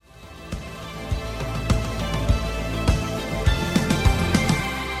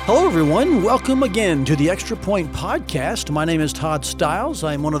Hello, everyone. Welcome again to the Extra Point Podcast. My name is Todd Stiles.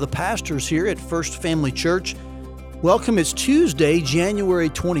 I'm one of the pastors here at First Family Church. Welcome. It's Tuesday, January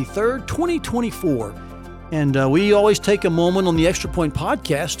 23rd, 2024. And we always take a moment on the Extra Point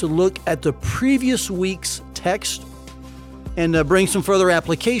Podcast to look at the previous week's text and bring some further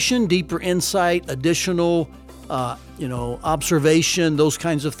application, deeper insight, additional observation, those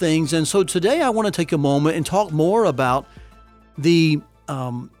kinds of things. And so today I want to take a moment and talk more about the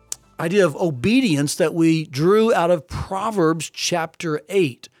idea of obedience that we drew out of Proverbs chapter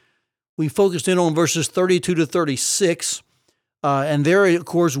 8. We focused in on verses 32 to 36, and there, of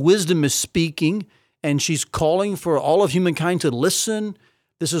course, wisdom is speaking, and she's calling for all of humankind to listen.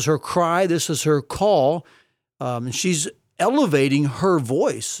 This is her cry. This is her call. And she's elevating her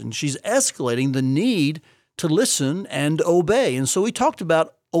voice, and she's escalating the need to listen and obey. And so we talked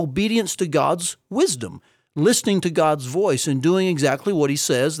about obedience to God's wisdom, listening to God's voice and doing exactly what He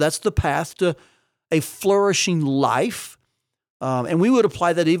says. That's the path to a flourishing life. And we would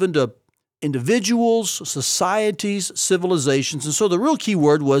apply that even to individuals, societies, civilizations. And so the real key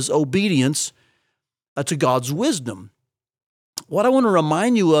word was obedience to God's wisdom. What I want to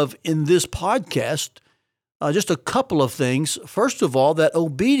remind you of in this podcast, just a couple of things. First of all, that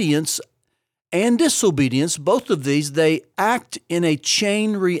obedience and disobedience, both of these, they act in a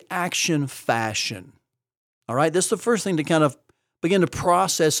chain reaction fashion. All right, that's the first thing to kind of begin to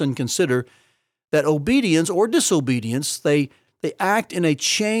process and consider, that obedience or disobedience, they act in a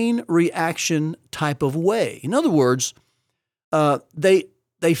chain reaction type of way. In other words, they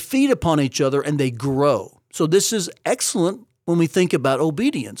feed upon each other and they grow. So this is excellent when we think about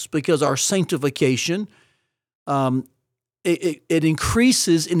obedience, because our sanctification, it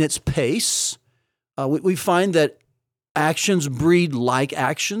increases in its pace. We find that actions breed like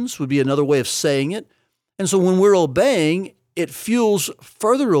actions, would be another way of saying it. And so when we're obeying, it fuels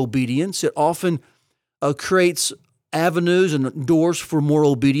further obedience. It often creates avenues and doors for more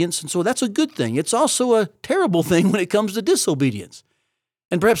obedience. And so that's a good thing. It's also a terrible thing when it comes to disobedience.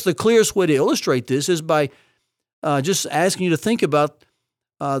 And perhaps the clearest way to illustrate this is by just asking you to think about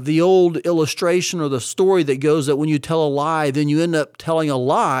the old illustration or the story that goes that when you tell a lie, then you end up telling a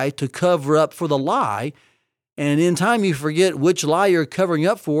lie to cover up for the lie. And in time, you forget which lie you're covering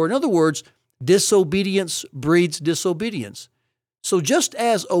up for. In other words, disobedience breeds disobedience. So just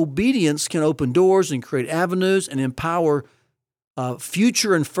as obedience can open doors and create avenues and empower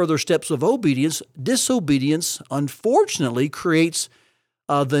future and further steps of obedience, disobedience, unfortunately, creates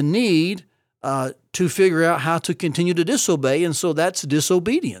the need to figure out how to continue to disobey, and so that's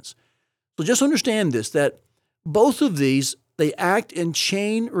disobedience. So just understand this, that both of these, they act in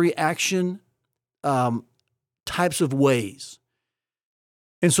chain reaction types of ways.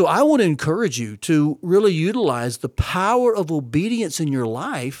 And so I want to encourage you to really utilize the power of obedience in your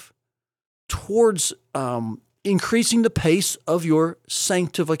life towards increasing the pace of your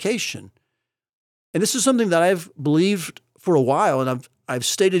sanctification. And this is something that I've believed for a while, and I've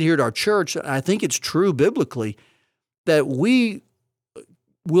stated here at our church, and I think it's true biblically, that we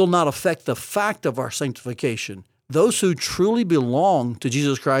will not affect the fact of our sanctification. Those who truly belong to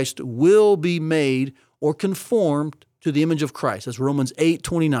Jesus Christ will be made or conformed to the image of Christ. That's Romans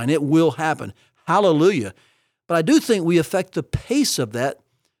 8:29. It will happen. Hallelujah. But I do think we affect the pace of that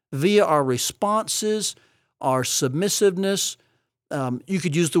via our responses, our submissiveness. You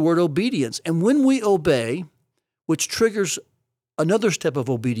could use the word obedience. And when we obey, which triggers another step of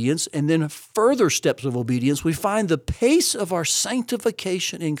obedience and then further steps of obedience, we find the pace of our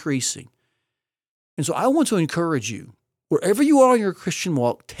sanctification increasing. And so I want to encourage you, wherever you are in your Christian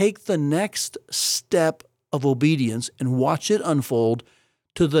walk, take the next step of obedience and watch it unfold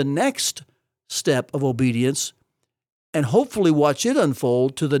to the next step of obedience, and hopefully watch it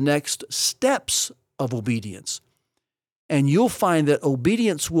unfold to the next steps of obedience. And you'll find that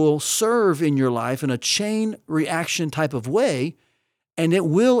obedience will serve in your life in a chain reaction type of way, and it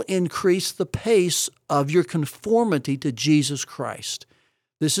will increase the pace of your conformity to Jesus Christ.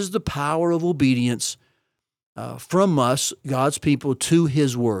 This is the power of obedience from us, God's people, to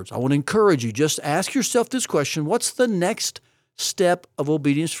His words. I want to encourage you, just ask yourself this question: what's the next step of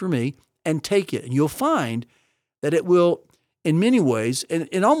obedience for me? And take it. And you'll find that it will, in many ways,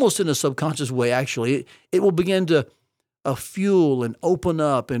 and almost in a subconscious way, actually, it will begin to fuel and open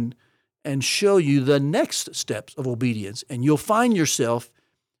up and show you the next steps of obedience. And you'll find yourself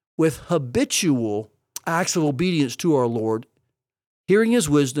with habitual acts of obedience to our Lord, hearing His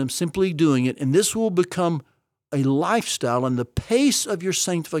wisdom, simply doing it, and this will become a lifestyle, and the pace of your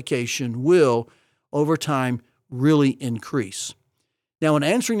sanctification will, over time, really increase. Now, in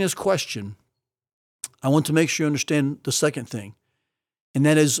answering this question, I want to make sure you understand the second thing, And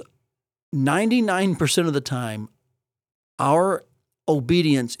that is 99% of the time, our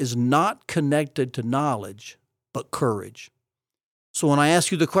obedience is not connected to knowledge, but courage. So when I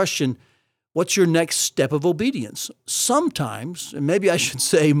ask you the question, what's your next step of obedience? Sometimes, and maybe I should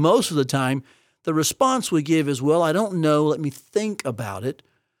say most of the time, the response we give is, well, I don't know, let me think about it.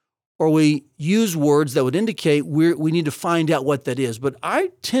 Or we use words that would indicate we need to find out what that is. But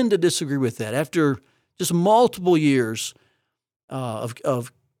I tend to disagree with that. After just multiple years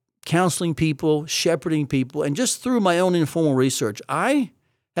of counseling people, shepherding people, and just through my own informal research, I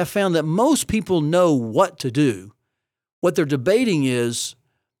have found that most people know what to do. What they're debating is,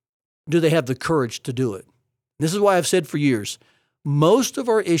 do they have the courage to do it? This is why I've said for years, most of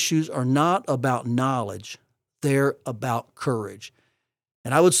our issues are not about knowledge. They're about courage.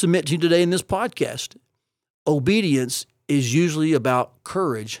 And I would submit to you today in this podcast, obedience is usually about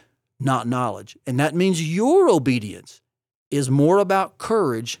courage, not knowledge. And that means your obedience is more about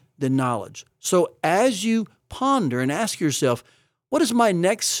courage than knowledge. So as you ponder and ask yourself, what is my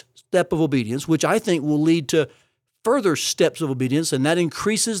next step of obedience, which I think will lead to further steps of obedience, and that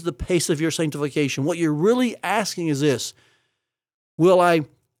increases the pace of your sanctification. What you're really asking is this: will I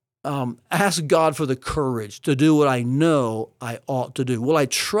ask God for the courage to do what I know I ought to do? Will I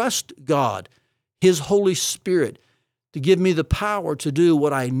trust God, His Holy Spirit, to give me the power to do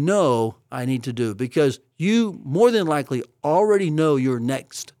what I know I need to do? Because you more than likely already know your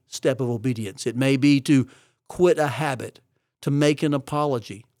next step of obedience. It may be to quit a habit, to make an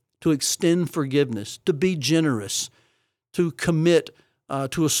apology, to extend forgiveness, to be generous, to commit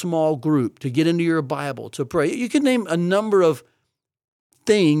to a small group, to get into your Bible, to pray. You can name a number of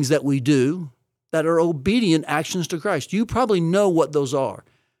things that we do that are obedient actions to Christ. You probably know what those are.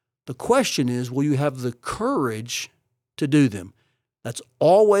 The question is, will you have the courage to do them? That's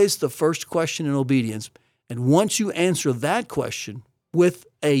always the first question in obedience. And once you answer that question with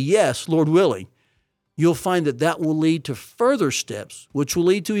a yes, Lord willing, you'll find that that will lead to further steps, which will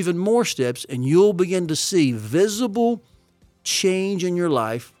lead to even more steps, and you'll begin to see visible change in your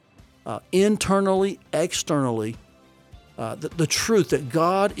life, internally, externally, the truth that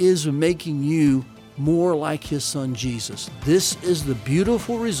God is making you more like His Son Jesus. This is the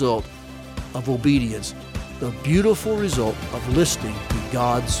beautiful result of obedience, the beautiful result of listening to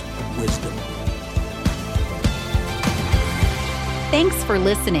God's wisdom. Thanks for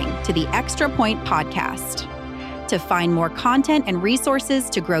listening to the Extra Point Podcast. To find more content and resources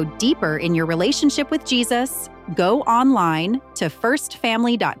to grow deeper in your relationship with Jesus, go online to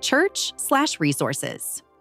firstfamily.church/resources.